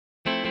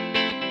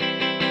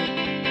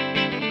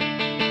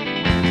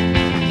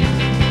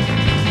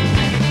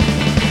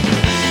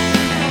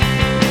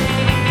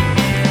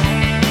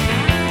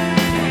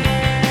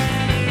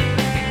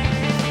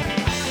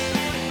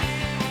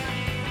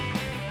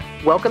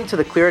Welcome to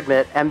the Clear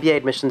Admit MBA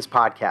Admissions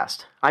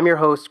Podcast. I'm your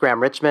host, Graham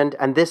Richmond,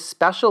 and this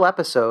special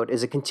episode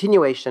is a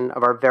continuation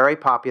of our very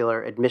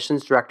popular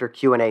Admissions Director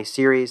Q&A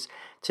series.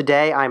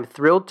 Today, I'm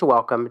thrilled to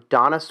welcome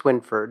Donna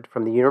Swinford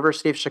from the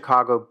University of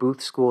Chicago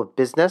Booth School of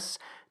Business.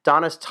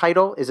 Donna's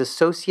title is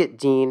Associate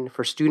Dean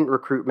for Student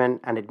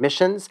Recruitment and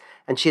Admissions,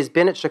 and she has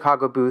been at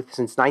Chicago Booth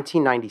since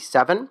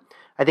 1997.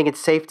 I think it's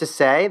safe to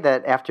say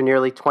that after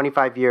nearly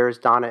 25 years,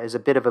 Donna is a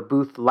bit of a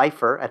Booth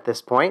lifer at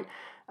this point.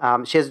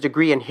 She has a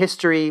degree in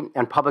history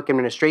and public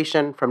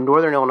administration from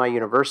Northern Illinois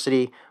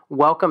University.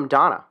 Welcome,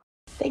 Donna.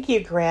 Thank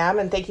you, Graham,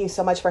 and thank you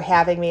so much for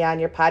having me on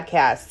your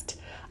podcast.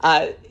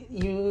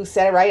 You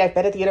said it right. I've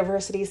been at the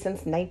university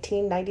since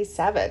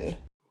 1997.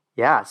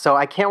 Yeah, so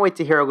I can't wait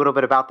to hear a little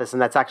bit about this, and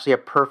that's actually a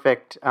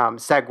perfect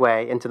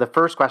segue into the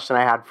first question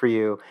I had for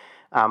you,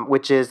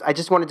 which is I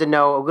just wanted to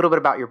know a little bit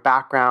about your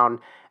background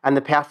and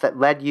the path that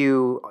led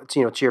you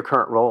to your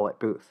current role at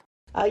Booth.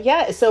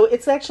 So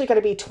it's actually going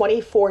to be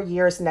 24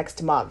 years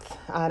next month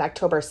on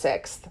October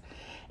 6th.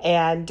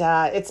 And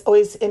it's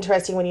always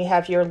interesting when you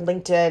have your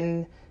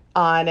LinkedIn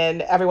on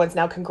and everyone's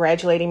now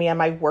congratulating me on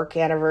my work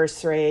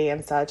anniversary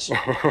and such.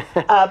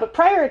 But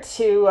prior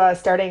to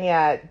starting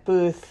at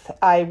Booth,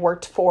 I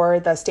worked for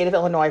the state of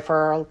Illinois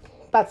for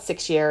about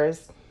 6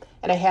 years.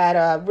 And I had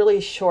a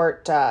really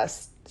short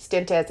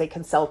stint as a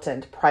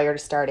consultant prior to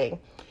starting.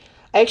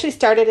 I actually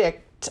started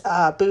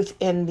at Booth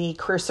in the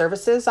Career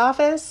Services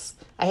office.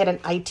 I had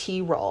an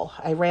IT role.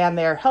 I ran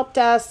their help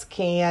desk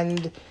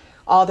and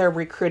all their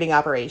recruiting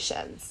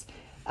operations.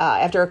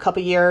 After a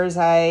couple years,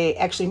 I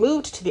actually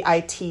moved to the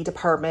IT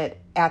department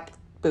at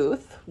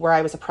Booth, where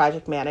I was a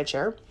project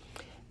manager.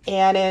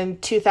 And in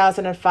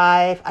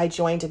 2005, I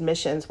joined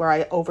admissions, where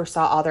I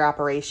oversaw all their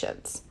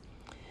operations.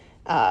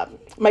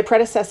 My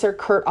predecessor,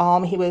 Kurt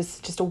Alm, he was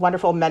just a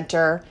wonderful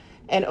mentor.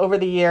 And over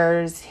the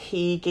years,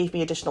 he gave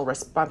me additional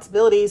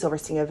responsibilities,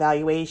 overseeing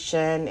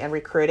evaluation and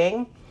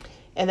recruiting.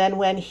 And then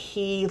when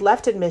he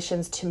left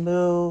admissions to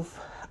move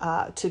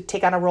to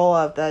take on a role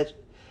of the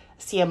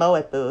CMO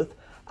at Booth,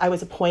 I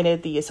was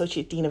appointed the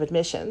Associate Dean of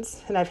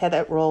Admissions, and I've had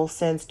that role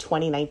since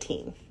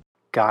 2019.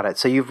 Got it.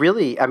 So you've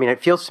really, it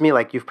feels to me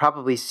like you've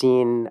probably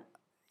seen,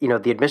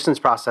 the admissions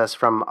process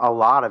from a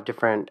lot of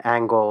different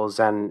angles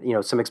and,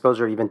 some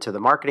exposure even to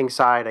the marketing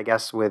side, I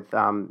guess, with,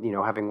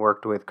 having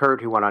worked with Kurt,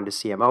 who went on to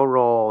CMO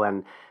role,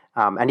 and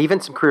even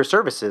some career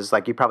services.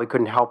 Like you probably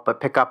couldn't help but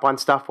pick up on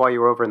stuff while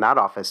you were over in that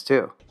office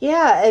too.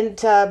 Yeah,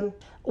 and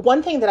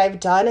one thing that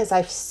I've done is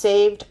I've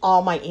saved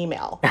all my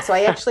email. So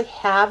I actually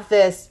have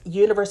this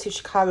University of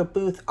Chicago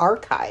Booth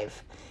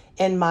archive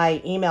in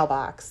my email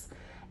box.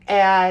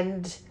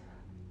 And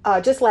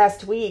just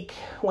last week,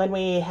 when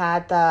we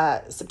had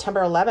the September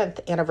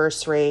 11th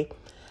anniversary,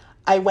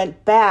 I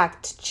went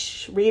back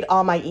to read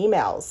all my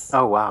emails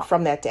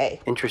from that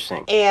day.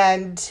 Interesting.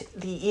 And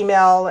the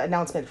email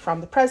announcement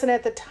from the president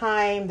at the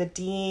time, the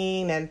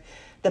dean, and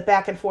the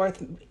back and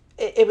forth.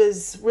 It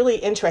was really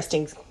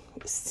interesting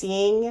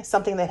seeing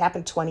something that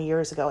happened 20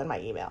 years ago in my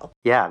email.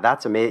 Yeah,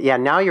 that's amazing. Yeah,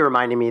 now you're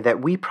reminding me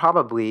that we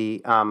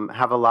probably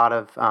have a lot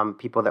of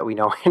people that we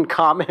know in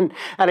common.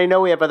 And I know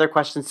we have other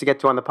questions to get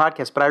to on the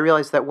podcast, but I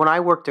realized that when I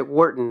worked at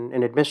Wharton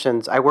in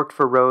admissions, I worked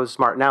for Rose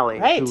Martinelli,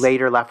 who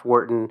later left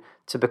Wharton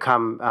to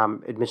become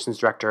admissions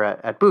director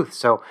at Booth.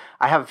 So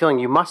I have a feeling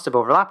you must have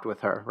overlapped with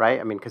her,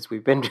 right? Because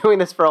we've been doing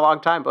this for a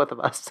long time, both of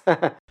us.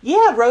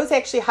 Yeah, Rose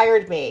actually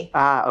hired me.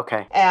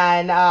 Okay.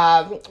 And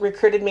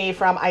recruited me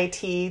from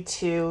IT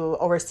to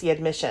oversee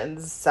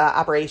admissions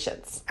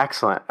operations.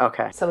 Excellent.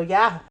 Okay. So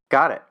yeah.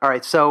 Got it. All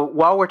right. So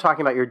while we're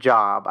talking about your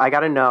job, I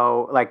got to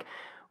know,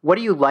 what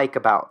do you like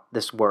about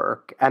this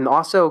work? And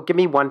also give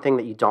me one thing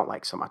that you don't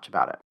like so much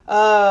about it.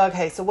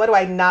 Okay. So what do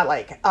I not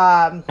like?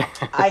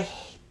 I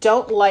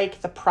don't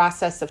like the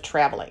process of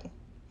traveling.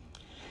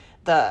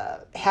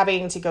 The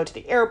having to go to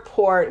the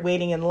airport,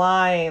 waiting in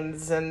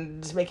lines,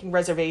 and making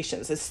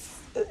reservations is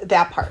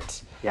that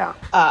part. Yeah.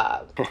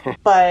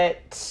 Having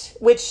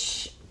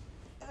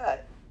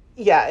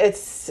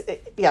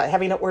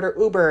to order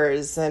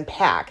Ubers and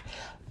pack.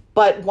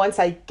 But once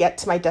I get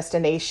to my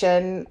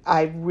destination,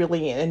 I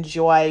really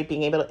enjoy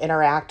being able to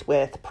interact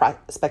with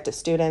prospective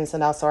students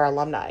and also our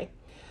alumni.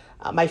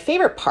 My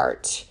favorite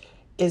part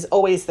is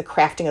always the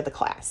crafting of the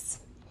class.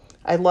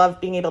 I love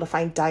being able to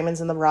find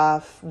diamonds in the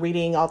rough,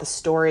 reading all the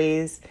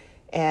stories,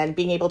 and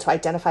being able to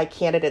identify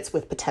candidates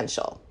with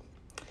potential.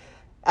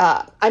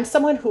 I'm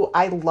someone who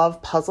I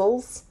love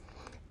puzzles,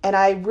 and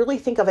I really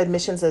think of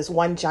admissions as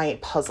one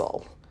giant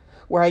puzzle,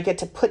 where I get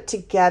to put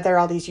together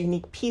all these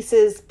unique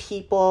pieces,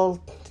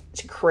 people,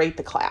 to create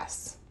the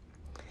class.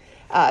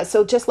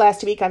 So just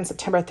last week on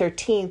September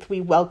 13th, we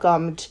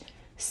welcomed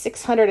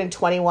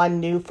 621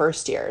 new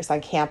first years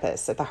on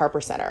campus at the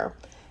Harper Center.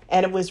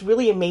 And it was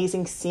really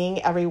amazing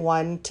seeing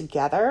everyone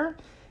together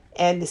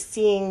and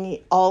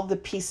seeing all the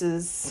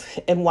pieces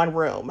in one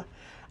room.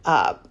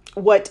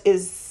 What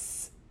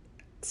is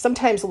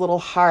sometimes a little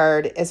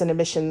hard as an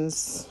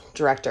admissions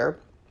director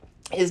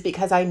is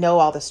because I know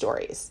all the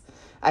stories.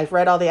 I've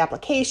read all the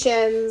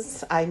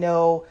applications. I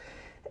know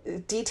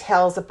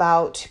details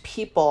about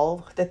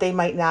people that they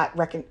might not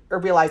or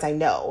realize I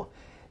know.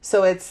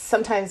 So it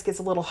sometimes gets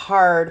a little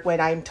hard when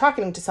I'm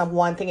talking to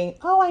someone thinking,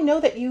 oh, I know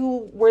that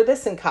you were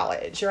this in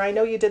college, or I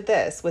know you did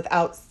this,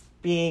 without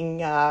being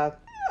for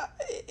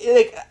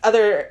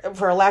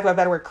lack of a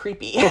better word,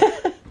 creepy.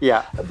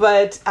 Yeah.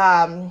 But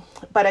I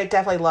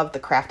definitely love the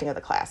crafting of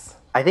the class.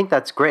 I think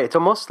that's great. It's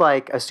almost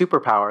like a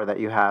superpower that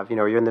you have. You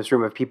know, you're in this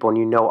room of people and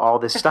you know all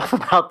this stuff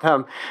about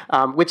them,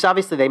 which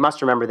obviously they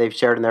must remember they've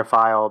shared in their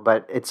file,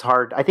 but it's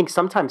hard. I think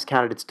sometimes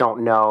candidates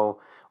don't know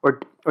or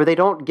they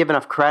don't give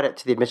enough credit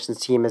to the admissions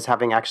team as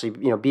having actually,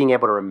 being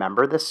able to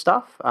remember this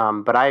stuff.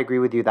 But I agree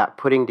with you that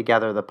putting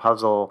together the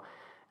puzzle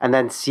and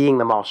then seeing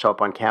them all show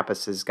up on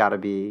campus has got to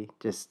be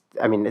it's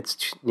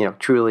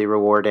truly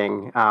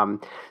rewarding.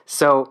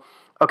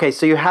 Okay,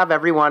 so you have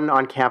everyone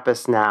on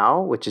campus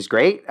now, which is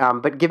great.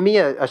 But give me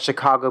a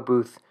Chicago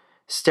Booth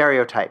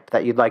stereotype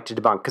that you'd like to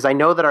debunk, because I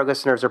know that our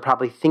listeners are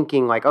probably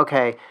thinking like,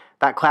 okay,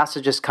 that class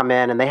has just come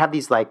in, and they have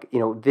these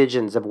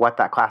visions of what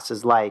that class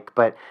is like.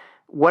 But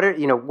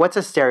what's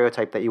a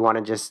stereotype that you want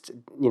to just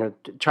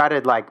try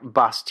to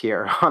bust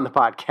here on the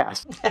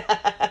podcast?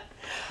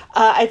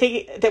 I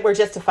think that we're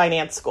just a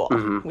finance school.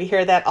 Mm-hmm. We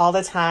hear that all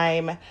the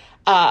time.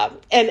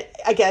 And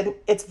again,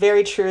 it's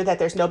very true that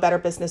there's no better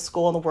business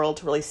school in the world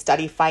to really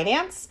study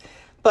finance,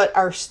 but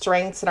our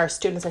strengths and our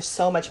students are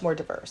so much more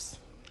diverse.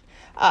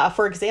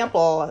 For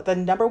example, the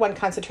number one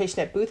concentration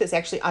at Booth is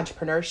actually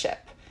entrepreneurship.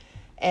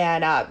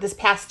 And this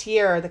past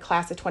year, the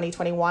class of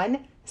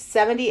 2021,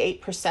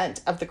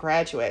 78% of the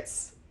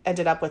graduates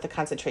ended up with a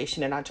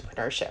concentration in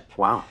entrepreneurship.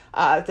 Wow.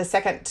 The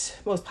second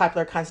most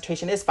popular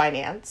concentration is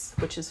finance,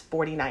 which is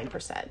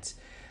 49%.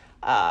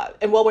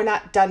 And while we're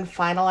not done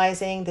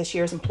finalizing this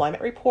year's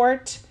employment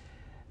report,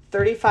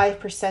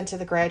 35% of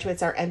the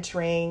graduates are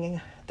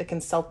entering the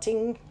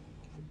consulting,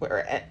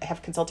 or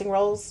have consulting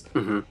roles,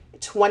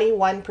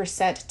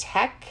 21%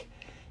 tech,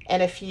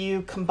 and if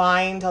you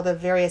combined all the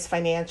various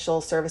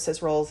financial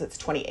services roles, it's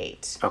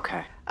 28.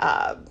 Okay.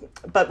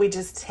 But we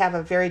just have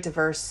a very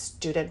diverse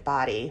student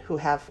body who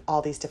have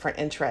all these different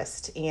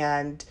interests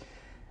and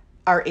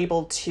are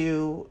able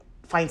to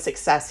find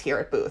success here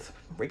at Booth,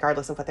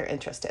 regardless of what their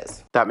interest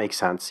is. That makes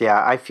sense.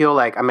 Yeah, I feel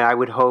like, I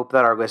would hope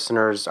that our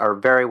listeners are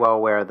very well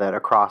aware that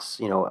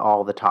across,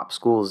 all the top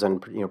schools and,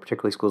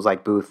 particularly schools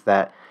like Booth,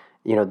 that,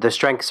 the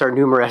strengths are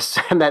numerous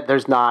and that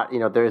there's not,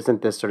 there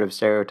isn't this sort of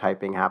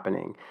stereotyping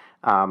happening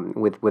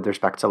with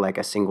respect to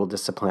a single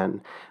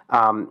discipline.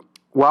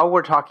 While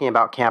we're talking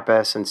about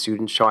campus and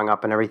students showing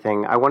up and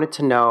everything, I wanted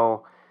to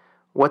know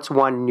what's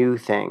one new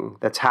thing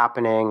that's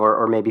happening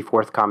or maybe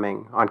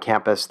forthcoming on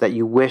campus that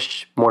you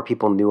wish more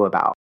people knew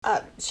about?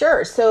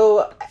 Sure.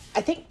 So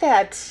I think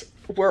that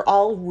we're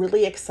all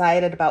really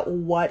excited about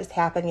what is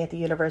happening at the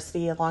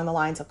university along the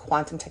lines of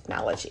quantum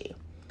technology.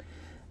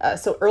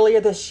 So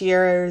earlier this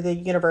year, the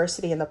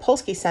university and the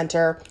Polsky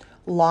Center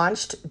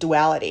launched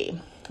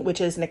Duality, which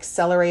is an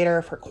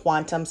accelerator for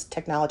quantum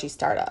technology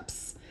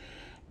startups.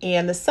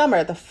 And this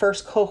summer, the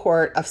first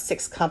cohort of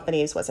 6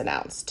 companies was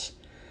announced.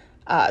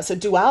 So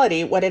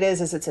Duality, what it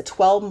is it's a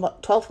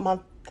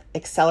 12-month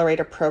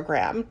accelerator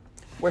program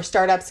where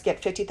startups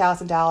get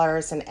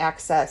 $50,000 and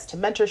access to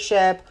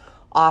mentorship,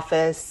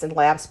 office, and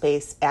lab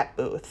space at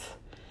Booth.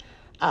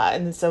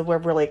 And so we're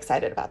really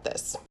excited about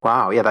this.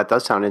 Wow, yeah, that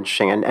does sound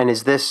interesting. And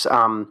is this,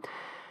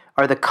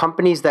 are the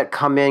companies that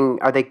come in,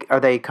 are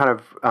they kind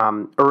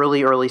of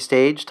early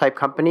stage type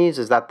companies?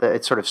 Is that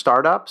it's sort of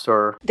startups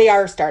or? They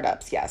are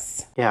startups,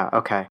 yes. Yeah,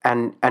 okay.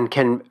 And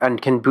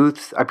can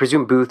Booth, I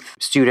presume Booth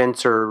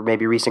students or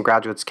maybe recent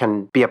graduates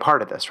can be a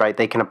part of this, right?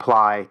 They can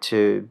apply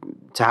to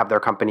have their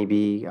company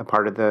be a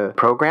part of the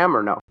program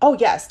or no? Oh,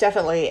 yes,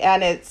 definitely.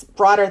 And it's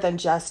broader than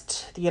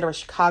just the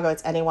University of Chicago.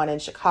 It's anyone in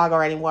Chicago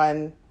or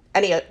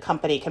any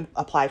company can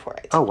apply for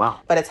it. Oh, wow.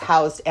 But it's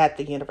housed at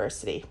the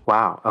university.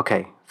 Wow.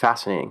 Okay.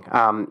 Fascinating.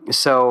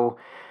 So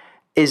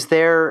is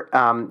there,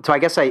 so I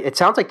guess it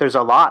sounds like there's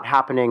a lot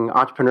happening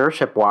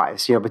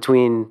entrepreneurship-wise,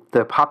 between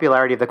the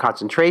popularity of the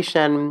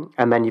concentration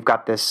and then you've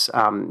got this,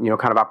 kind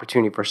of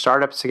opportunity for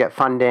startups to get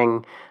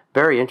funding.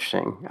 Very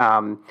interesting.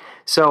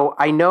 So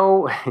I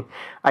know,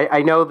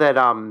 I know that,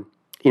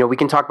 we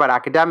can talk about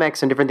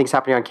academics and different things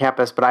happening on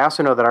campus, but I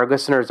also know that our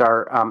listeners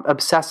are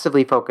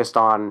obsessively focused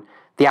on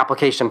the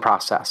application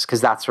process, because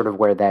that's sort of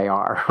where they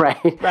are,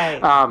 right?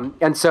 Right.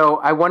 And so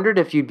I wondered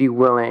if you'd be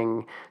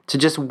willing to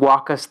just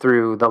walk us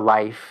through the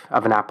life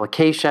of an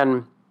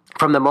application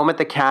from the moment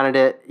the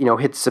candidate,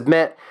 hits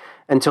submit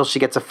until she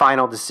gets a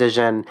final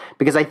decision,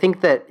 because I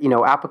think that,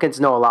 applicants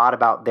know a lot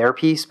about their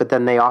piece, but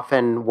then they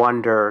often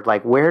wonder,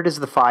 where does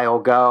the file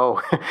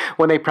go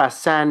when they press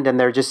send and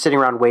they're just sitting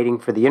around waiting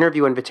for the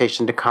interview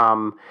invitation to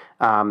come,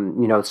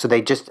 so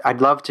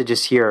I'd love to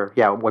just hear,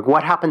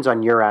 what happens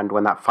on your end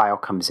when that file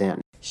comes in?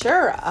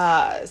 Sure.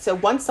 So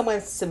once someone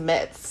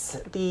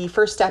submits, the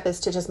first step is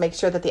to just make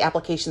sure that the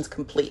application's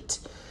complete.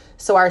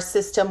 So our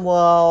system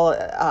will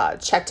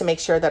check to make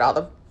sure that all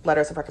the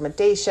letters of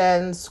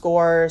recommendation,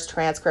 scores,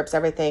 transcripts,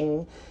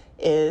 everything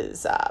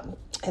has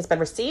been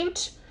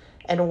received.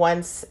 And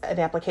once an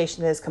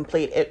application is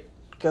complete, it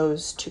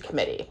goes to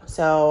committee.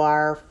 So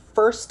our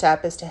first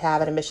step is to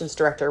have an admissions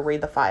director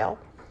read the file.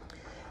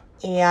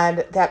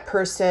 And that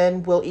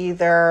person will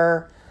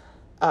either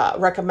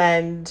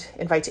recommend,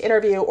 invite to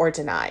interview, or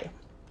deny.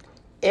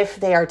 If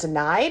they are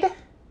denied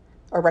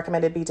or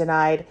recommended be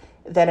denied,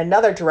 then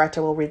another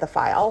director will read the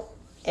file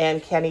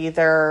and can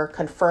either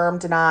confirm,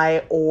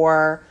 deny,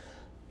 or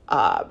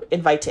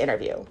invite to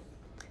interview.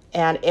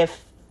 And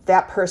if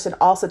that person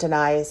also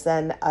denies,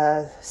 then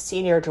a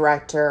senior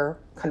director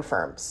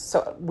confirms.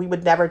 So we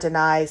would never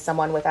deny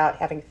someone without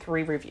having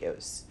 3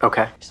 reviews.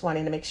 Okay. Just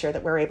wanting to make sure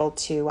that we're able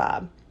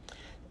to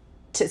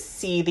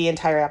see the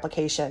entire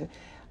application.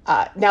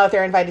 Now, if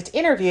they're invited to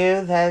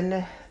interview,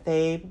 then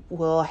they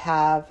will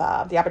have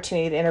the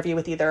opportunity to interview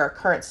with either a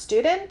current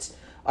student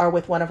or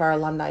with one of our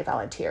alumni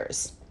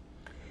volunteers.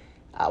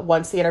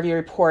 Once the interview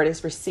report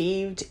is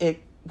received,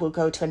 it will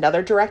go to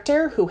another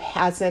director who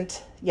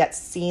hasn't yet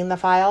seen the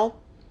file.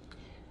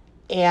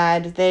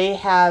 And they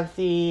have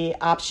the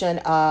option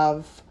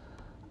of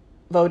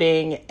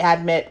voting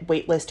admit,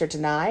 waitlist, or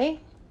deny.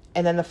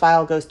 And then the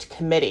file goes to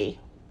committee.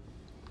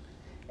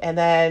 And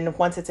then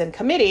once it's in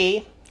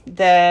committee,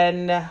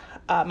 then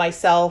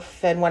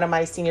myself and one of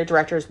my senior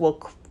directors will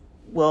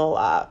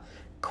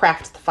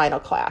craft the final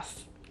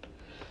class.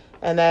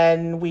 And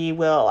then we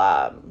will,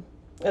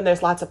 and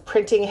there's lots of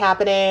printing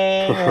happening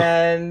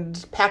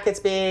and packets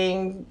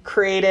being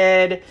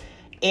created.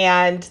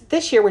 And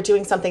this year we're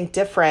doing something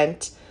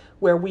different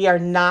where we are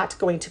not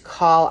going to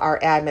call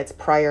our admits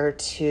prior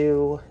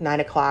to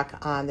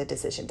 9:00 on the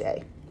decision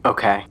day.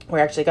 Okay. We're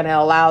actually going to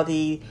allow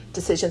the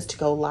decisions to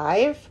go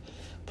live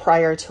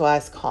prior to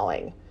us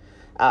calling.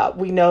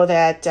 We know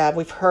that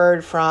we've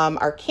heard from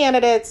our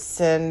candidates,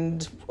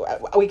 and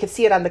we could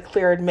see it on the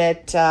Clear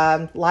Admit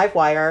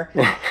Livewire,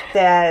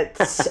 that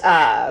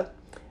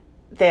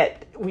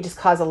we just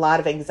cause a lot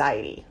of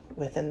anxiety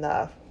within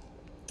the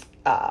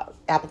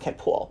applicant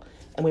pool,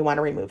 and we want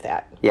to remove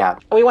that. Yeah.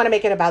 And we want to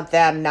make it about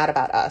them, not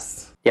about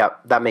us. Yeah,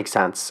 that makes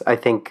sense. I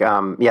think,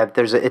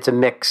 it's a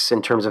mix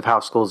in terms of how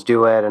schools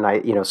do it,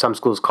 and some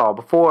schools call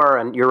before,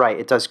 and you're right,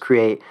 it does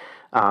create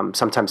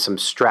sometimes some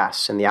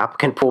stress in the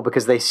applicant pool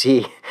because they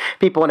see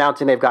people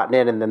announcing they've gotten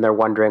in and then they're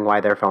wondering why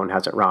their phone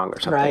hasn't rung or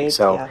something. Right,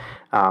 so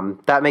yeah.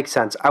 That makes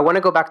sense. I want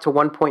to go back to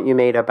one point you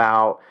made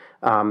about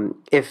you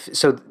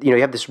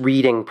have this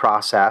reading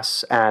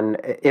process,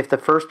 and if the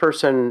first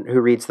person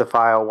who reads the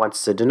file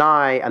wants to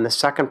deny and the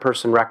second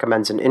person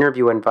recommends an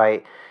interview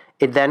invite,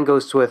 it then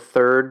goes to a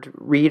third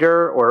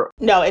reader, or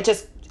no, it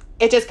just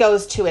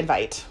goes to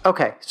invite.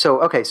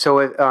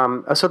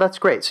 So that's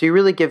great. So you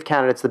really give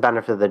candidates the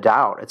benefit of the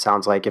doubt. It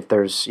sounds like if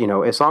there's,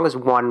 as long as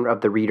one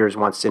of the readers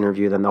wants to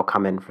interview, then they'll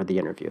come in for the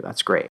interview.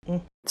 That's great.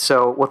 Mm.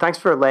 So, well, thanks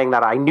for laying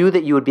that out. I knew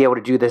that you would be able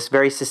to do this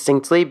very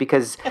succinctly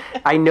because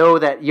I know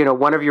that,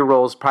 one of your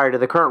roles prior to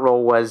the current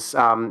role was,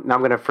 now I'm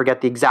going to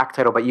forget the exact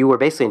title, but you were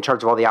basically in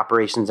charge of all the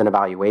operations and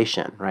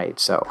evaluation, right?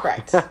 So,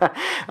 correct.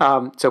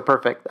 So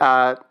perfect.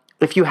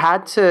 If you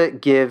had to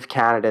give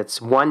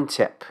candidates one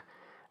tip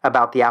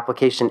about the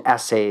application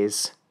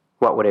essays,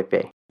 what would it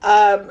be?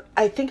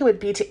 I think it would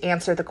be to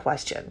answer the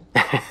question.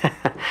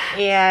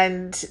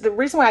 And the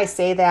reason why I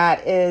say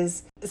that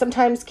is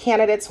sometimes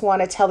candidates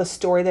want to tell the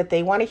story that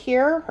they want to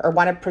hear or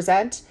want to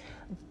present,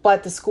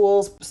 but the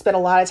schools spend a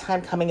lot of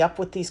time coming up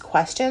with these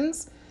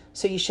questions,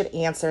 so you should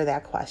answer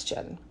that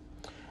question.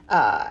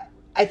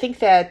 I think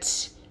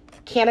that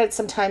candidates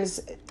sometimes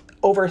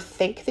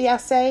overthink the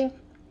essay,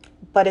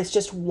 but it's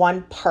just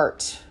one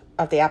part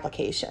of the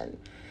application.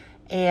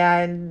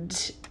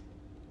 And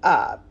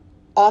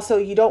also,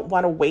 you don't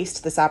want to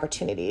waste this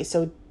opportunity.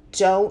 So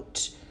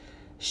don't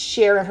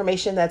share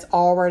information that's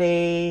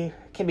already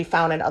can be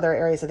found in other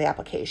areas of the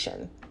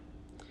application.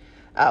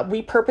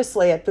 We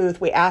purposely at Booth,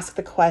 we ask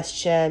the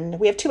question,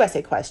 we have 2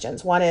 essay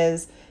questions. One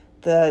is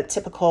the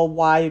typical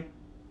why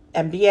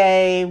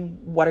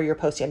MBA, what are your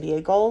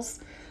post-MBA goals?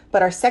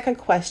 But our second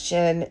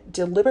question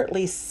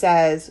deliberately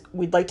says,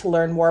 we'd like to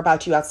learn more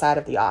about you outside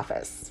of the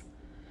office.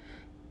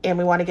 And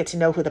we want to get to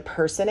know who the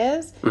person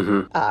is,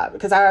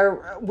 because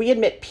we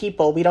admit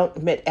people, we don't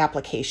admit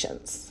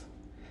applications.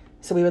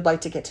 So we would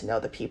like to get to know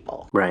the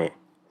people. Right.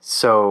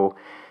 So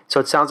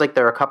it sounds like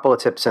there are a couple of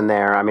tips in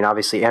there. I mean,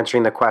 obviously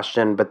answering the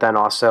question, but then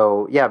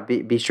also,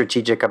 be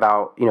strategic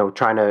about,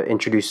 trying to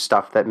introduce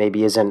stuff that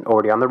maybe isn't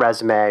already on the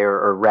resume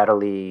or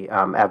readily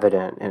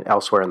evident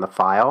elsewhere in the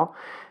file.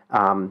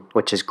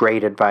 Which is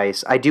great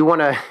advice. I want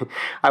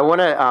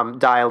to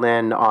dial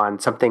in on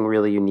something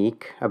really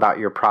unique about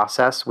your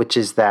process, which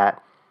is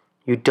that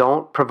you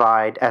don't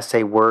provide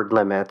essay word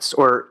limits,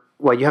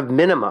 you have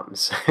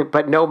minimums,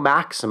 but no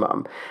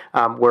maximum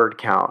word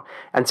count.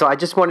 And so I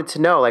just wanted to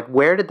know,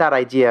 where did that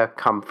idea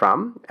come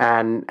from,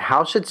 and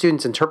how should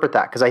students interpret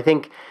that? Because I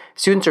think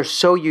students are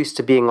so used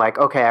to being like,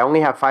 okay, I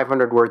only have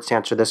 500 words to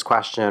answer this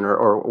question,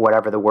 or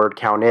whatever the word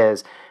count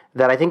is,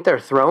 that I think they're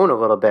thrown a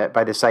little bit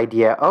by this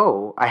idea,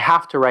 I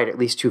have to write at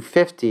least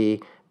 250,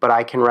 but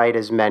I can write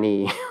as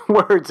many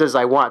words as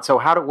I want. So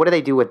what do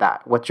they do with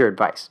that? What's your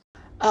advice?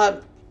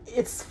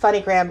 It's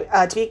funny, Graham.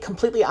 To be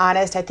completely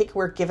honest, I think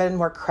we're given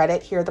more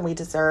credit here than we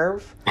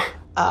deserve.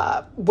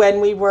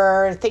 When we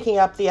were thinking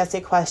up the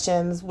essay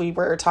questions, we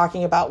were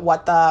talking about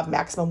what the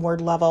maximum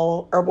word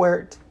level or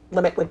word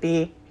limit would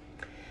be.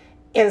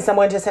 And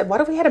someone just said, what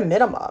if we had a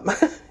minimum?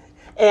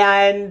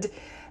 And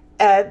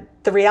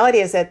the reality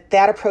is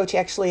that approach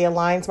actually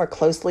aligns more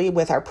closely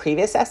with our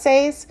previous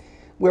essays,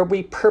 where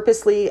we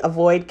purposely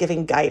avoid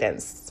giving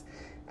guidance.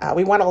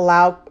 We want to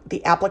allow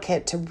the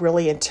applicant to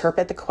really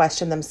interpret the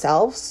question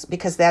themselves,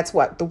 because that's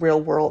what the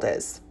real world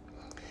is.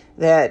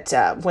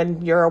 That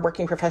when you're a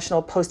working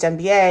professional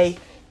post-MBA,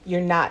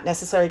 you're not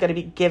necessarily going to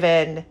be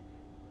given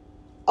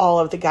all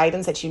of the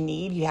guidance that you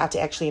need. You have to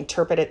actually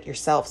interpret it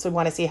yourself. So we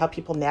want to see how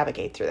people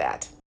navigate through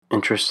that.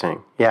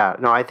 Interesting. Yeah,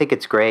 no, I think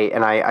it's great.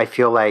 And I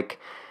feel like,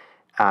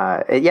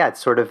 it's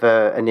sort of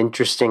an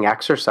interesting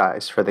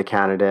exercise for the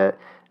candidate.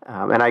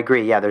 And I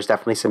agree, there's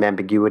definitely some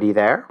ambiguity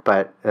there,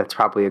 but that's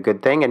probably a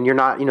good thing. And you're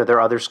not, there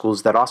are other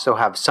schools that also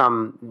have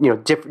some,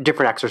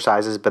 different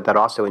exercises, but that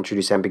also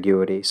introduce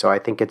ambiguity. So I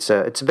think it's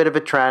a bit of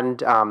a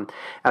trend. And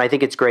I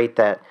think it's great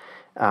that,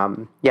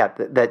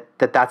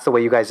 that's the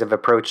way you guys have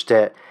approached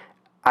it.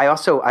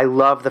 I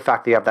love the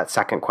fact that you have that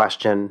second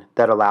question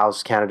that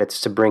allows candidates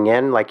to bring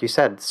in, like you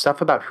said, stuff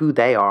about who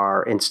they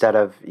are instead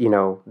of,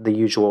 the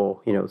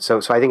usual,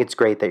 so I think it's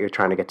great that you're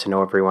trying to get to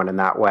know everyone in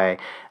that way.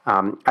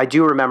 I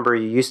do remember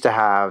you used to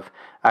have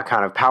a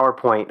kind of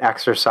PowerPoint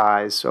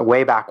exercise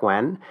way back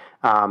when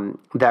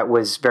that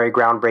was very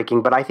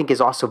groundbreaking, but I think is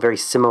also very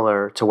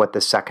similar to what the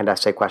second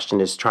essay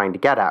question is trying to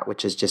get at,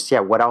 which is just,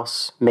 what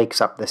else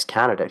makes up this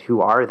candidate? Who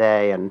are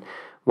they and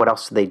what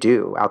else do they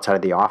do outside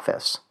of the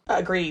office?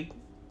 Agreed.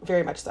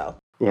 Very much so.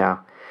 Yeah.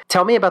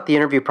 Tell me about the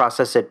interview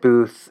process at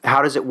Booth.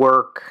 How does it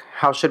work?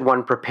 How should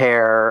one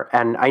prepare?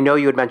 And I know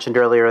you had mentioned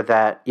earlier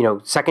that,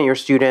 second-year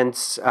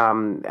students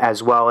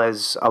as well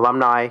as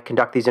alumni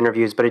conduct these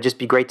interviews, but it'd just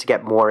be great to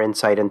get more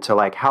insight into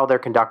how they're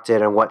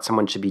conducted and what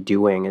someone should be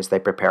doing as they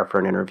prepare for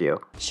an interview.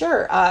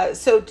 Sure.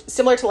 So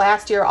similar to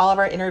last year, all of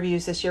our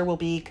interviews this year will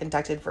be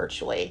conducted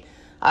virtually,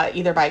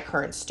 either by a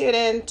current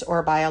student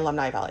or by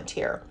alumni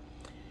volunteer.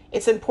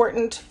 It's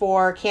important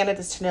for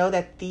candidates to know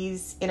that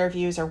these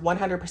interviews are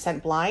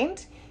 100%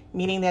 blind,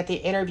 meaning that the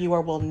interviewer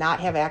will not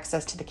have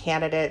access to the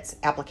candidate's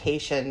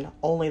application,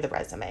 only the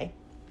resume.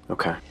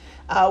 Okay.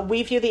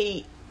 We view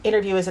the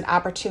interview as an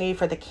opportunity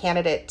for the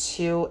candidate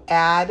to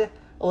add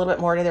a little bit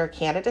more to their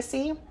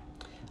candidacy.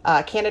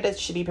 Candidates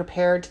should be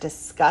prepared to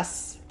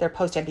discuss their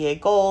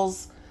post-MBA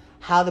goals,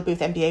 how the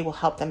Booth MBA will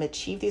help them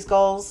achieve these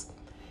goals.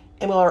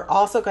 And we're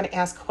also going to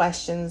ask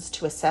questions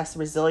to assess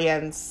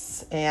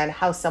resilience and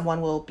how someone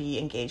will be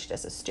engaged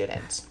as a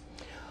student.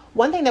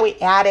 One thing that we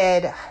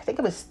added, I think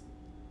it was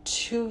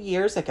 2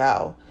 years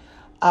ago,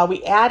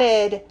 we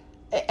added,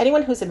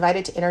 anyone who's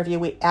invited to interview,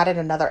 we added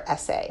another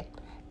essay.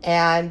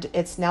 And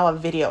it's now a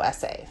video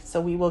essay.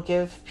 So we will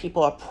give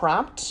people a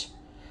prompt,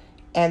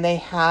 and they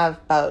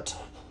have about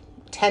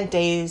 10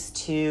 days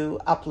to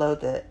upload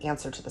the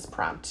answer to this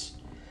prompt.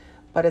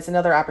 But it's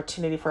another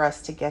opportunity for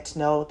us to get to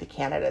know the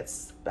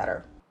candidates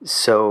better.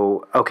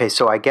 So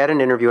I get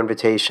an interview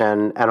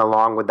invitation, and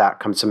along with that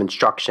comes some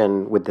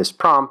instruction with this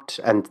prompt,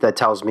 and that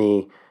tells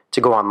me to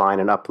go online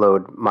and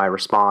upload my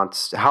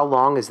response. How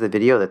long is the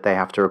video that they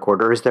have to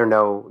record, or is there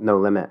no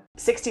limit?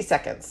 60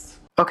 seconds.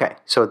 Okay,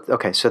 so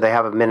they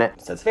have a minute.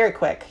 So it's very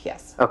quick,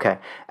 yes. Okay,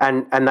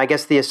 and I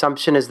guess the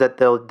assumption is that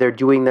they're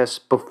doing this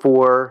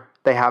before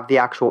they have the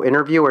actual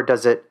interview, or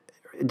does it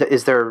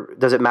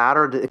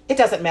matter? It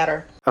doesn't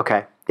matter.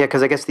 Okay. Yeah,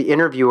 because I guess the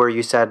interviewer,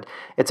 you said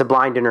it's a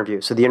blind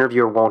interview, so the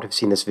interviewer won't have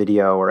seen this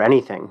video or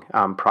anything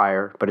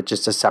prior, but it's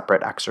just a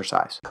separate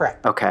exercise.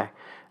 Correct. Okay.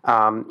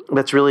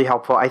 That's really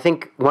helpful. I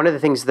think one of the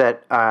things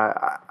that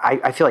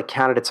I feel like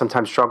candidates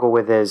sometimes struggle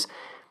with is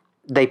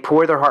they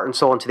pour their heart and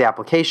soul into the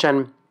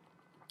application,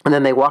 and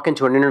then they walk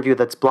into an interview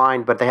that's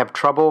blind, but they have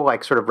trouble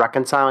sort of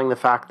reconciling the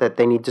fact that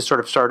they need to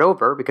sort of start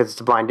over because it's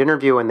a blind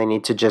interview and they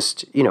need to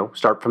just,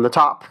 start from the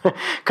top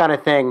kind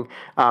of thing.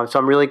 So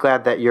I'm really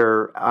glad that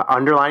you're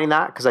underlining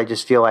that, because I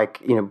just feel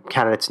like,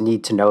 candidates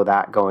need to know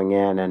that going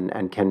in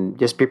and can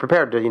just be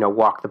prepared to,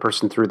 walk the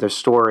person through their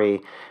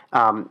story.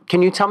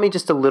 Can you tell me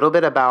just a little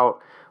bit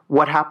about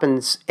what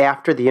happens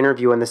after the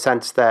interview, in the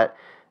sense that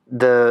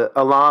the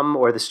alum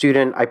or the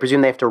student, I presume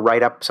they have to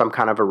write up some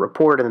kind of a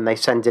report and then they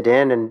send it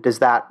in, and does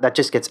that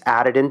just gets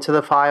added into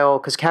the file?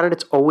 Because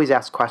candidates always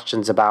ask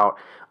questions about,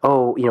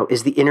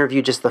 is the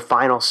interview just the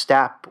final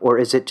step, or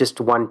is it just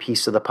one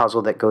piece of the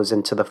puzzle that goes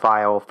into the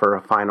file for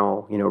a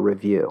final,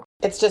 review?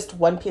 It's just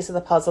one piece of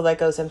the puzzle that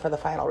goes in for the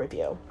final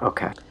review.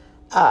 Okay.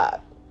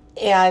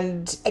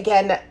 And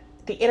again,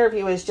 the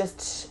interview is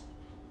just,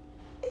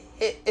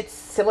 it's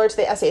similar to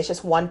the essay. It's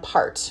just one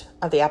part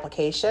of the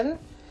application.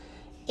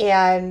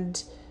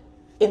 And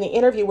in the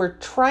interview, we're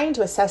trying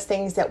to assess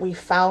things that we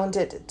found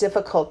it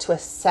difficult to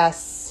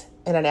assess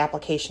in an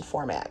application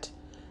format,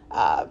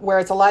 where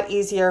it's a lot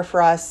easier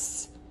for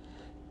us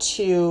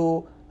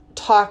to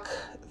talk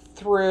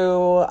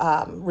through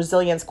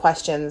resilience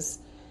questions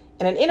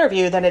in an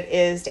interview than it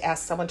is to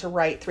ask someone to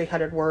write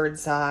 300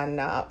 words on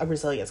a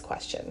resilience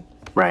question.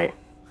 Right.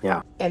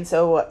 Yeah. And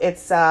so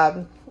it's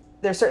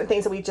there's certain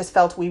things that we just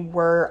felt we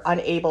were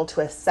unable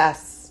to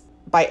assess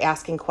by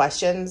asking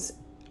questions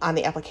on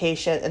the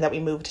application, and that we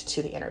moved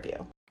to the interview.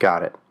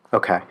 Got it.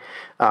 Okay.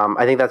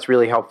 I think that's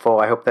really helpful.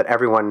 I hope that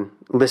everyone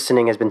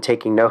listening has been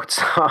taking notes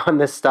on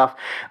this stuff.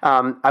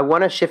 I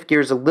want to shift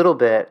gears a little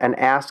bit and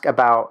ask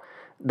about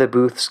the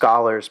Booth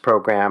Scholars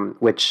Program,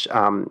 which,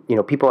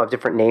 people have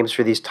different names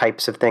for these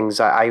types of things.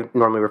 I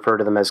normally refer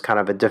to them as kind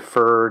of a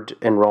deferred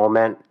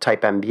enrollment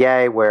type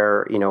MBA,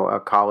 where, a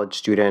college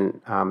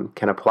student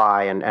can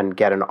apply and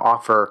get an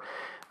offer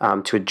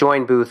to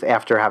join Booth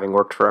after having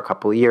worked for a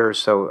couple of years.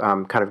 So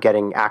kind of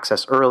getting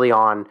access early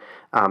on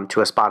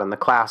to a spot in the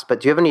class.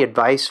 But do you have any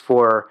advice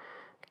for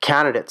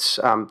candidates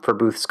for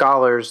Booth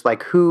Scholars?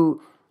 Like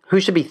who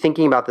should be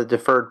thinking about the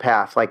deferred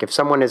path? Like if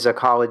someone is a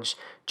college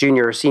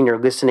junior or senior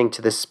listening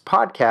to this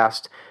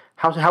podcast,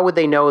 how would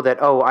they know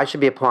that, I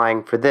should be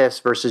applying for this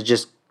versus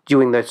just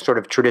doing the sort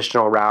of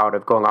traditional route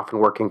of going off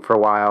and working for a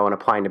while and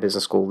applying to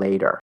business school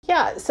later?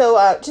 Yeah,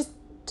 so just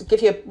to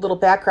give you a little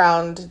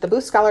background, the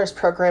Booth Scholars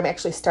Program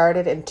actually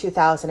started in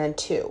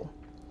 2002.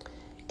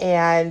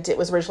 And it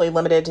was originally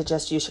limited to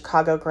just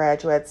UChicago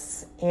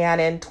graduates. And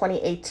in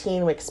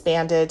 2018, we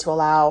expanded to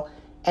allow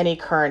any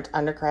current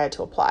undergrad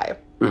to apply.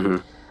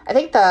 Mm-hmm. I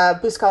think the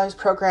Booth Scholars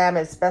Program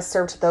is best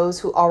served to those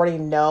who already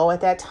know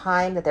at that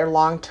time that their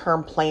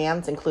long-term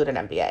plans include an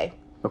MBA.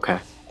 Okay.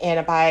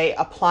 And by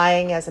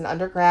applying as an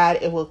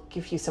undergrad, it will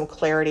give you some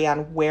clarity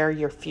on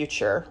your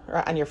future.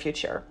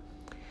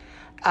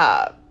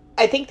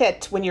 I think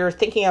that when you're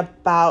thinking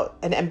about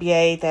an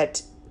MBA,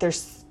 that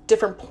there's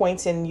different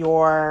points in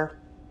your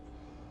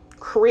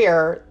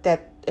career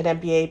that an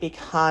MBA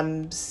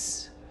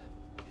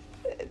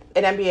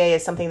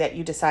is something that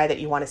you decide that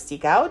you want to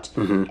seek out.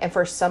 Mm-hmm. And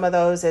for some of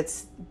those,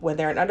 it's when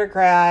they're an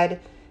undergrad.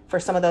 For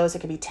some of those, it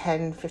could be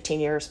 10, 15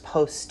 years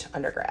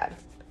post-undergrad.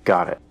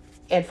 Got it.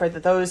 And for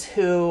those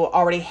who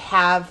already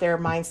have their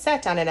mind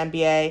set on an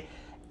MBA,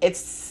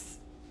 it's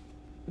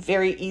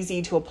very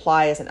easy to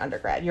apply as an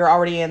undergrad. You're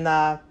already in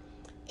that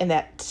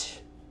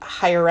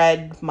higher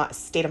ed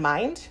state of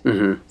mind.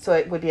 Mm-hmm. So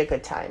it would be a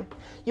good time.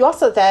 You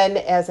also then,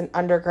 as an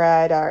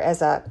undergrad or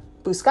as a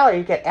Booth Scholar,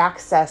 you get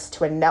access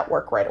to a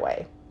network right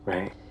away.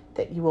 Right.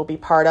 That you will be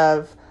part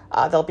of.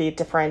 There'll be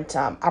different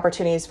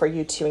opportunities for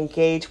you to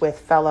engage with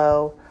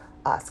fellow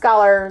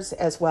scholars,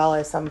 as well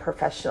as some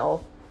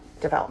professional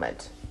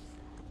development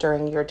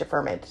during your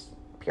deferment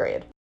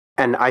period.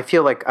 And I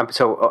feel like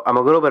I'm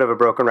a little bit of a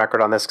broken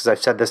record on this because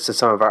I've said this to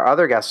some of our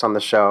other guests on the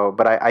show,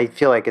 but I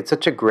feel like it's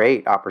such a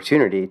great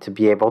opportunity to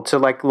be able to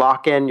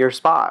lock in your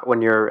spot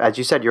when you're, as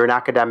you said, you're in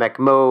academic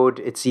mode.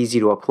 It's easy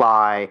to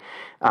apply.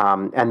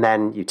 And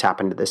then you tap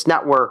into this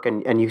network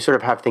and you sort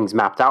of have things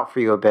mapped out for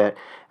you a bit,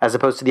 as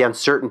opposed to the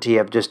uncertainty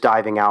of just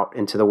diving out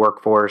into the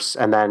workforce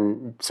and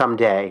then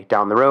someday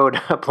down the road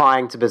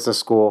applying to business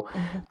school.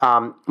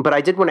 Mm-hmm. But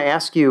I did want to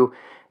ask you,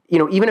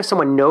 even if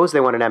someone knows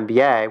they want an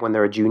MBA when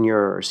they're a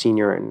junior or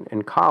senior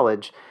in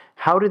college,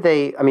 how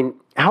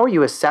are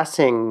you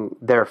assessing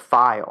their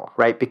file,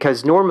 right?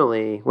 Because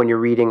normally when you're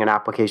reading an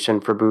application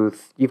for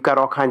Booth, you've got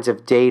all kinds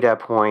of data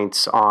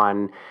points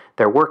on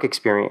their work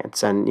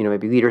experience and,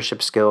 maybe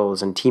leadership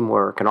skills and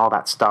teamwork and all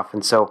that stuff.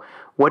 And so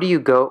what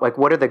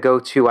are the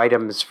go-to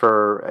items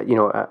for,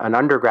 an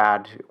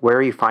undergrad? Where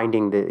are you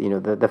finding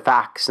the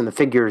facts and the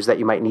figures that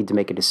you might need to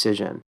make a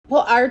decision?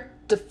 Well, our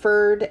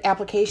deferred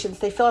applications,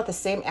 they fill out the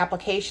same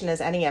application as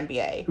any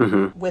MBA,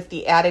 mm-hmm. with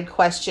the added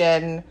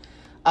question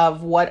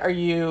of what are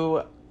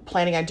you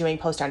planning on doing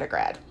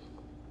post-undergrad?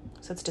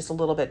 So it's just a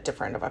little bit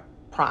different of a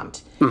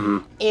prompt. Mm-hmm.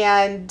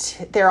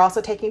 And they're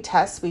also taking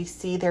tests. We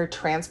see their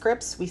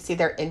transcripts. We see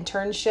their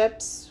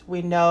internships.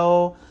 We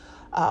know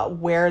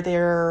where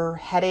they're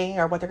heading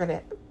or what they're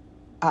going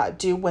to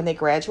do when they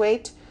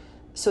graduate.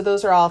 So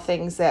those are all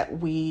things that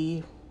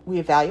we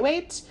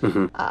evaluate.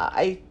 Mm-hmm.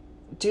 I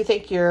do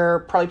think you're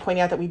probably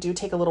pointing out that we do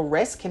take a little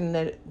risk in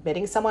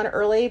admitting someone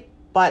early,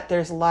 but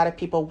there's a lot of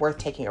people worth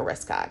taking a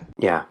risk on.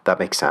 Yeah, that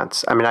makes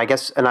sense. I mean, I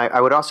guess, and I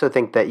would also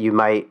think that you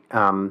might,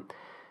 a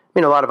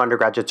lot of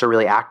undergraduates are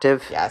really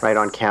active, yes, right,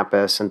 on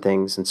campus and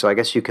things. And so I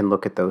guess you can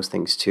look at those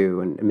things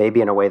too, and maybe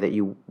in a way that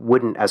you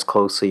wouldn't as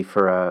closely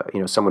for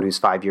someone who's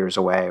 5 years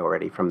away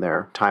already from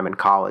their time in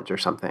college or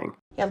something.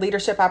 Yeah,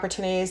 leadership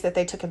opportunities that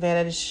they took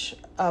advantage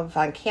of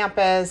on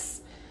campus,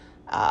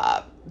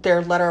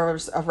 their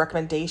letters of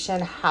recommendation,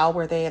 how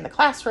were they in the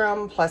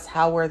classroom, plus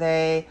how did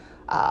they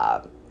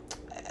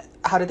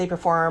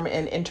perform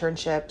in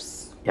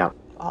internships? Yeah.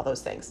 All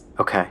those things.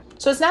 Okay.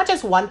 So it's not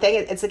just one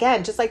thing. It's,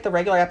 again, just like the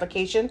regular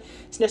application.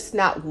 It's just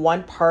not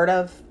one part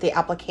of the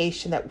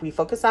application that we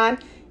focus on.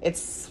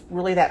 It's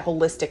really that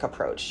holistic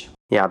approach.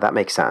 Yeah, that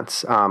makes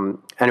sense.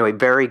 Anyway,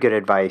 very good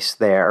advice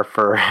there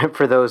for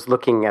those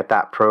looking at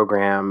that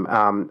program.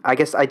 I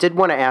guess I did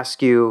want to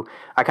ask you,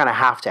 I kind of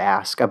have to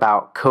ask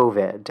about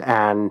COVID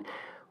and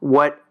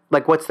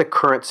what's the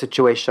current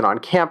situation on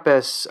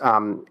campus?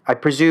 I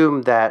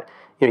presume that,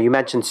 you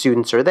mentioned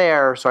students are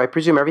there, so I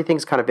presume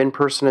everything's kind of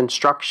in-person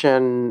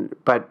instruction,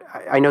 but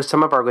I know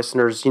some of our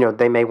listeners,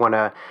 they may want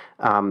to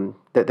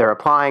that they're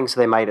applying, so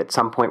they might at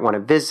some point want to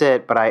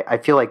visit. But I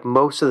feel like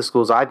most of the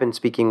schools I've been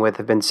speaking with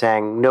have been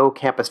saying no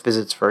campus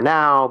visits for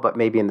now, but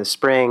maybe in the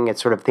spring.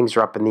 It's sort of things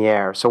are up in the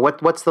air. So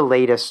what's the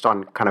latest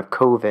on kind of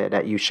COVID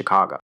at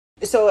UChicago?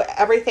 So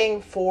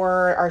everything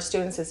for our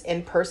students is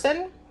in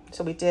person.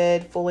 So we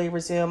did fully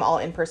resume all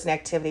in-person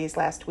activities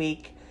last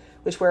week,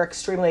 which we're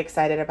extremely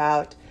excited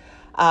about.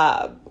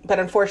 But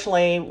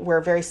unfortunately,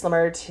 we're very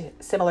similar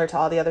to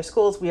all the other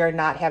schools. We are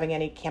not having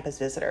any campus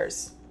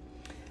visitors.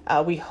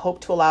 We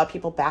hope to allow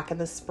people back in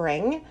the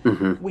spring.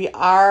 Mm-hmm. We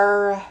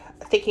are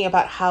thinking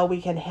about how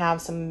we can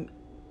have some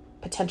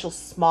potential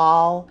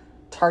small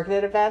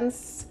targeted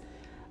events,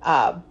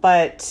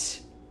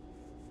 but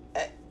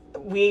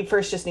we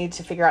first just need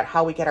to figure out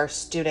how we get our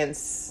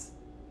students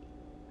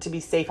to be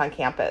safe on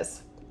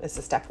campus. Is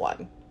the step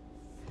one.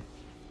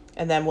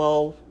 And then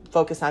we'll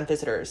focus on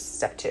visitors,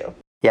 step two.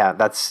 Yeah,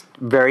 that's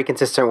very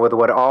consistent with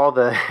what all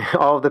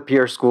the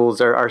peer schools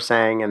are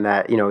saying, and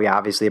that,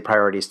 obviously the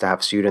priority is to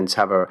have students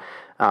have a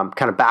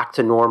kind of back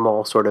to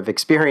normal sort of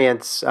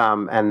experience,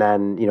 and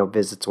then,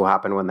 visits will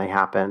happen when they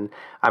happen.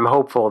 I'm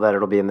hopeful that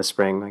it'll be in the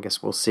spring. I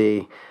guess we'll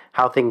see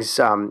how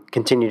things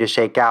continue to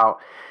shake out.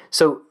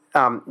 So,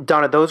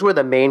 Donna, those were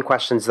the main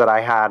questions that I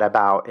had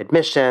about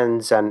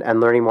admissions and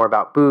learning more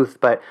about Booth.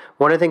 But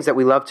one of the things that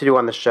we love to do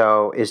on the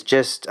show is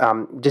just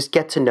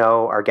get to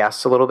know our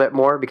guests a little bit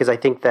more, because I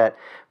think that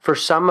for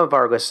some of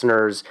our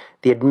listeners,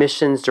 the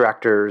admissions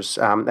directors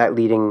at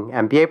leading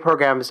MBA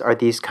programs are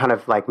these kind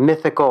of like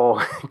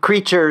mythical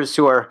creatures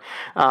who are,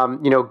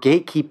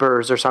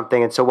 gatekeepers or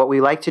something. And so what we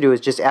like to do is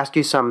just ask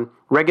you some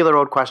regular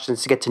old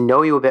questions to get to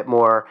know you a bit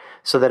more,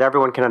 so that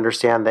everyone can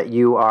understand that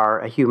you are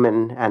a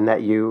human and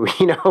that you,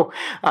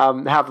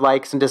 have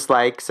likes and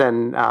dislikes,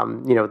 and,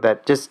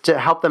 that just to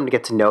help them to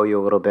get to know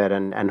you a little bit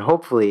and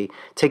hopefully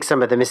take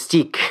some of the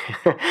mystique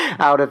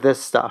out of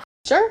this stuff.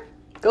 Sure.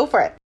 Go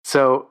for it.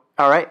 So,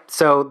 all right.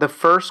 So the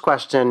first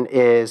question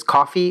is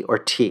coffee or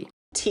tea?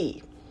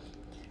 Tea.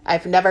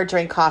 I've never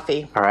drank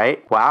coffee. All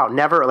right. Wow.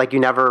 Never, you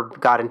never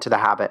got into the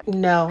habit?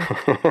 No.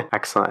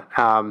 Excellent.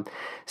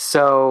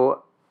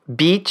 So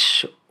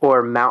beach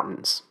or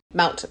mountains?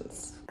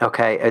 Mountains.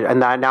 Okay. And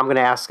now I'm going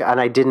to ask, and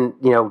I didn't,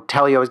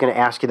 tell you I was going to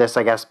ask you this,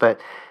 I guess,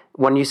 but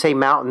when you say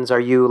mountains, are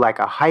you like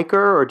a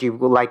hiker, or do you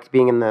like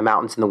being in the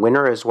mountains in the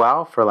winter as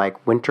well for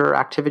like winter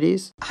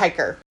activities?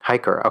 Hiker.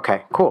 Hiker.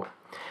 Okay, cool.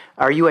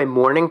 Are you a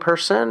morning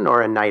person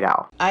or a night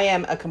owl? I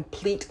am a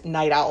complete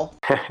night owl.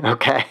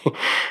 Okay.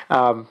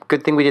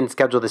 Good thing we didn't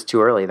schedule this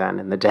too early then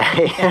in the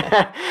day.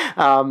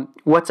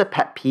 What's a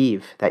pet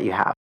peeve that you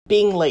have?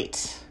 Being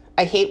late.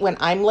 I hate when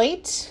I'm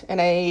late,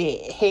 and I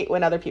hate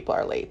when other people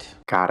are late.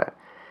 Got it.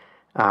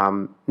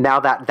 Now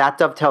that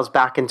dovetails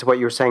back into what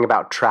you were saying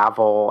about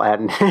travel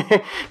and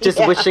just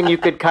wishing you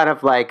could kind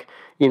of like,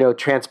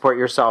 transport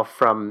yourself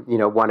from,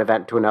 one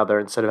event to another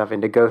instead of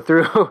having to go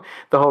through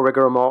the whole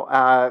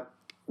rigmarole.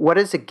 What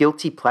is a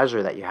guilty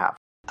pleasure that you have?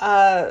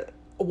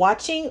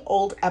 Watching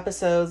old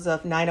episodes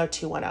of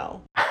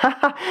 90210.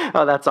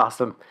 Oh, that's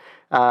awesome.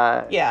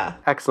 Yeah.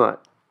 Excellent.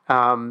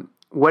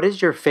 What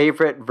is your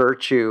favorite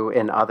virtue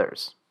in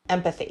others?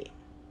 Empathy.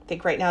 I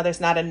think right now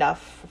there's not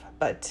enough,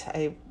 but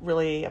I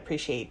really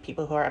appreciate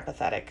people who are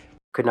empathetic.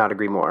 Could not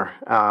agree more.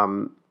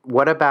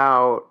 What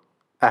about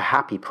a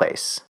happy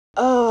place?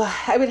 Oh,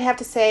 I would have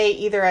to say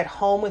either at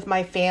home with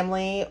my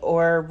family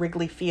or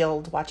Wrigley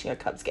Field watching a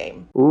Cubs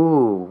game.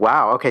 Ooh,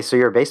 wow. Okay, so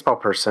you're a baseball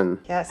person.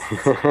 Yes.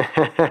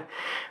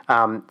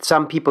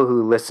 Some people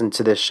who listen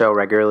to this show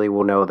regularly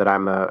will know that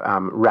I'm a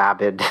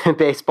rabid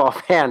baseball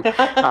fan.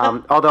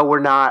 Although we're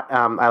not,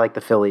 I like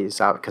the Phillies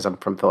because I'm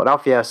from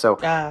Philadelphia. So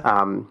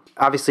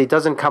obviously it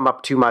doesn't come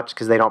up too much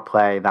because they don't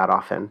play that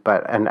often.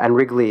 But and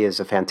Wrigley is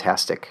a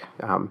fantastic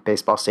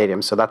baseball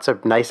stadium. So that's a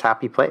nice,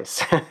 happy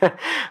place.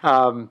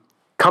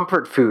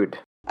 Comfort food.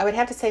 I would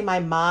have to say my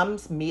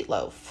mom's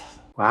meatloaf.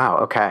 Wow,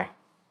 okay.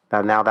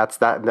 Now that's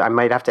that. I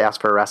might have to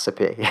ask for a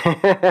recipe.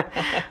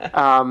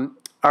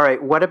 All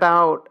right, what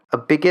about a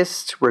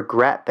biggest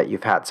regret that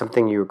you've had,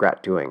 something you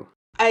regret doing?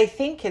 I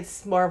think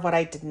it's more of what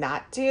I did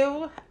not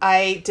do.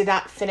 I did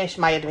not finish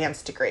my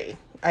advanced degree.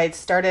 I had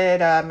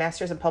started a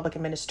master's in public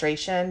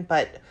administration,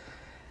 but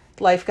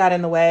life got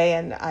in the way,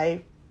 and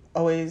I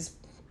always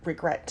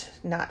regret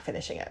not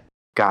finishing it.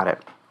 Got it.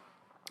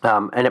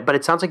 But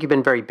it sounds like you've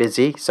been very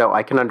busy, so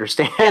I can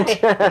understand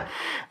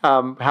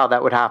how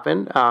that would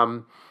happen.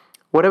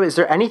 Is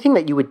there anything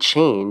that you would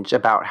change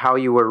about how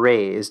you were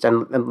raised?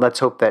 And let's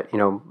hope that,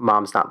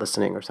 mom's not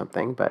listening or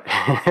something, but.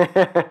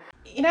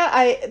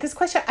 This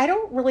question, I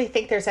don't really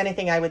think there's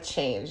anything I would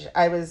change.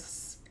 I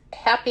was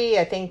happy.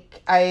 I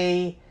think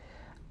I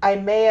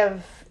may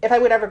have, if I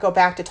would ever go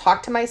back to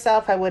talk to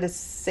myself, I would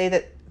say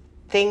that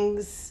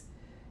things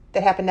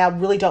that happen now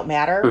really don't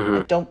matter. Mm-hmm.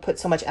 Like, don't put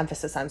so much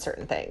emphasis on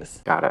certain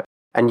things. Got it.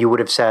 And you would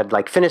have said,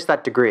 finish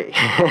that degree.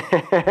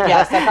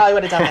 Yes, I probably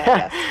would have done that,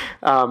 yes.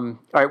 All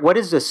right, what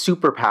is a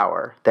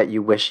superpower that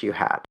you wish you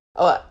had?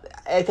 Oh,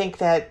 I think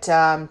that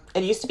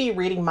it used to be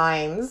reading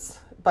minds,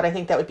 but I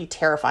think that would be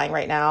terrifying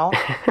right now.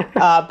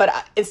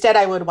 But instead,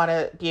 I would want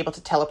to be able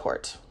to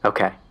teleport.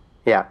 Okay.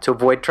 Yeah, to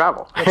avoid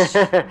travel.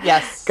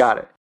 Yes. Got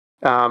it.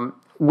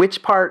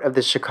 Which part of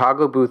the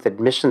Chicago booth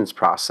admissions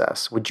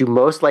process would you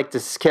most like to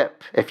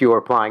skip if you were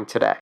applying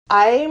today?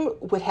 I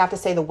would have to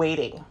say the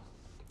waiting.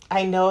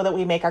 I know that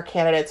we make our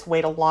candidates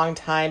wait a long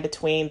time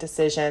between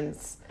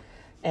decisions,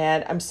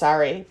 and I'm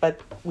sorry,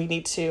 but we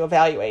need to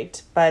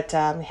evaluate. But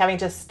having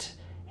just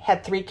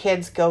had 3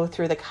 kids go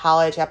through the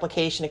college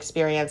application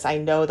experience, I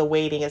know the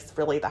waiting is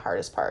really the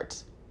hardest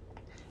part.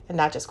 And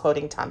not just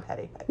quoting Tom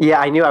Petty. But. Yeah,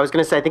 I knew. I was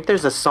going to say, I think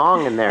there's a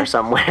song in there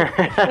somewhere.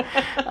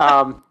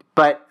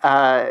 But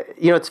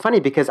it's funny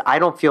because I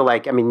don't feel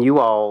like, you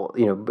all,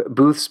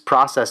 Booth's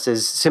process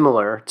is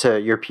similar to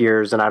your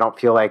peers, and I don't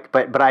feel like,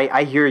 but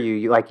I hear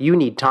you, you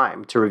need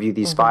time to review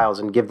these files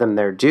and give them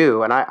their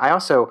due. And I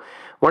also,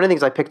 one of the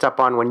things I picked up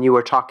on when you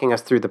were talking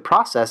us through the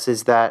process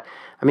is that,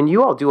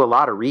 you all do a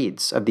lot of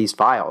reads of these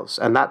files,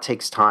 and that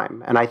takes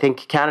time. And I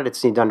think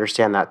candidates need to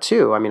understand that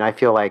too. I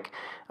feel like,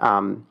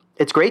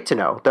 it's great to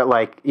know that,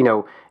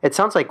 it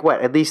sounds like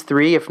at least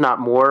 3, if not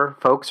more,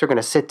 folks are going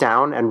to sit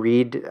down and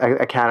read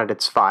a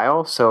candidate's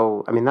file.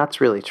 So, that's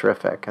really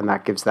terrific. And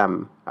that gives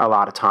them a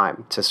lot of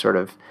time to sort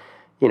of,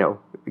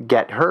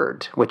 get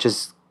heard, which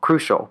is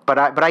crucial. But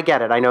I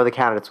get it. I know the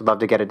candidates would love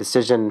to get a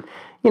decision,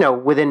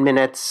 within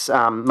minutes,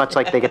 much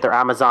like they get their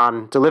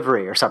Amazon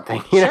delivery or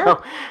something,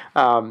 Sure.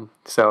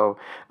 So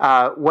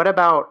what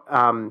about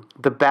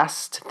the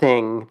best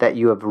thing that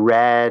you have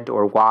read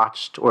or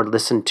watched or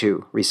listened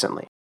to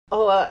recently?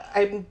 Oh,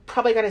 I'm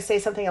probably going to say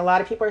something a lot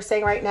of people are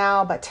saying right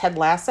now, but Ted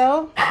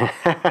Lasso.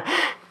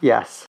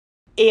 Yes.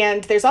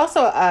 And there's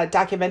also a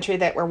documentary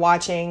that we're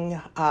watching,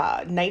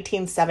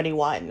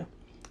 1971,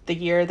 the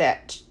year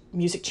that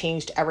music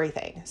changed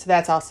everything. So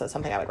that's also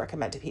something I would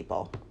recommend to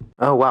people.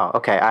 Oh, wow.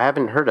 Okay. I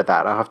haven't heard of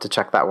that. I'll have to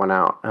check that one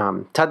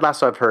out. Ted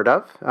Lasso I've heard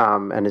of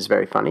and is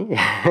very funny.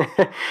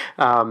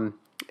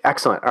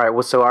 Excellent. All right.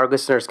 Well, so our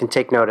listeners can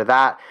take note of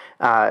that.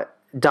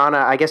 Donna,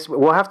 I guess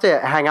we'll have to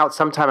hang out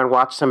sometime and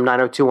watch some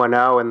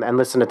 90210 and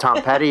listen to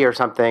Tom Petty or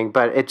something.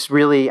 But it's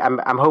really, I'm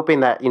hoping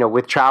that,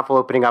 with travel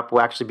opening up,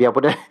 we'll actually be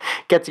able to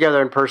get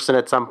together in person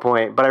at some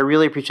point. But I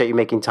really appreciate you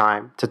making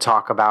time to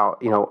talk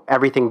about,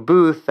 everything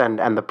Booth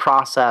and the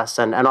process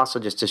and also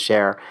just to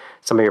share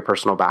some of your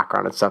personal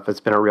background and stuff. It's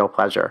been a real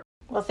pleasure.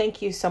 Well,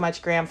 thank you so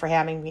much, Graham, for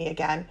having me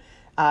again.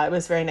 It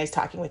was very nice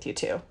talking with you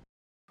too.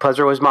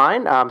 Pleasure was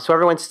mine. So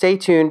everyone stay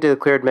tuned to the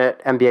Clear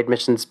Admit MBA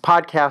Admissions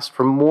podcast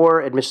for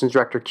more admissions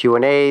director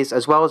Q&As,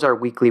 as well as our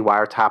weekly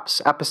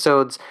Wiretaps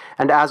episodes.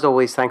 And as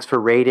always, thanks for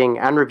rating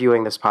and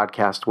reviewing this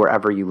podcast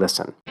wherever you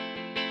listen.